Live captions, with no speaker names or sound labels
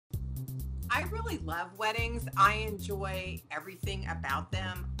I really love weddings. I enjoy everything about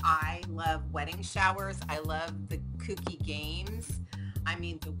them. I love wedding showers. I love the kooky games. I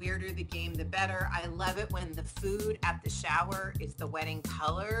mean, the weirder the game, the better. I love it when the food at the shower is the wedding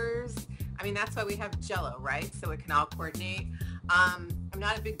colors. I mean, that's why we have Jello, right? So it can all coordinate. I'm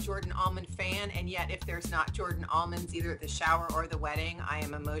not a big Jordan almond fan, and yet if there's not Jordan almonds either at the shower or the wedding, I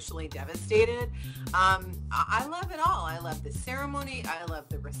am emotionally devastated. I love it all. I love the ceremony. I love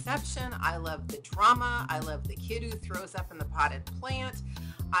the reception. I love the drama. I love the kid who throws up in the potted plant.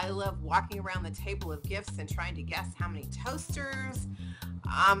 I love walking around the table of gifts and trying to guess how many toasters.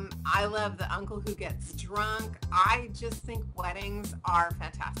 I love the uncle who gets drunk. I just think weddings are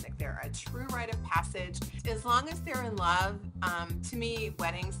fantastic. They're a true rite of passage. As long as they're in love, to me,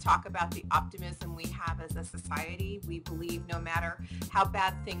 weddings talk about the optimism we have as a society. We believe no matter how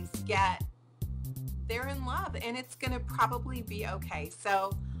bad things get, they're in love and it's going to probably be okay.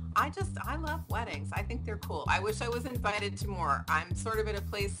 So I love weddings. I think they're cool. I wish I was invited to more. I'm sort of at a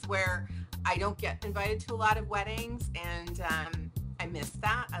place where I don't get invited to a lot of weddings, and I miss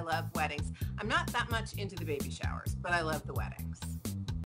that. I love weddings. I'm not that much into the baby showers, but I love the weddings.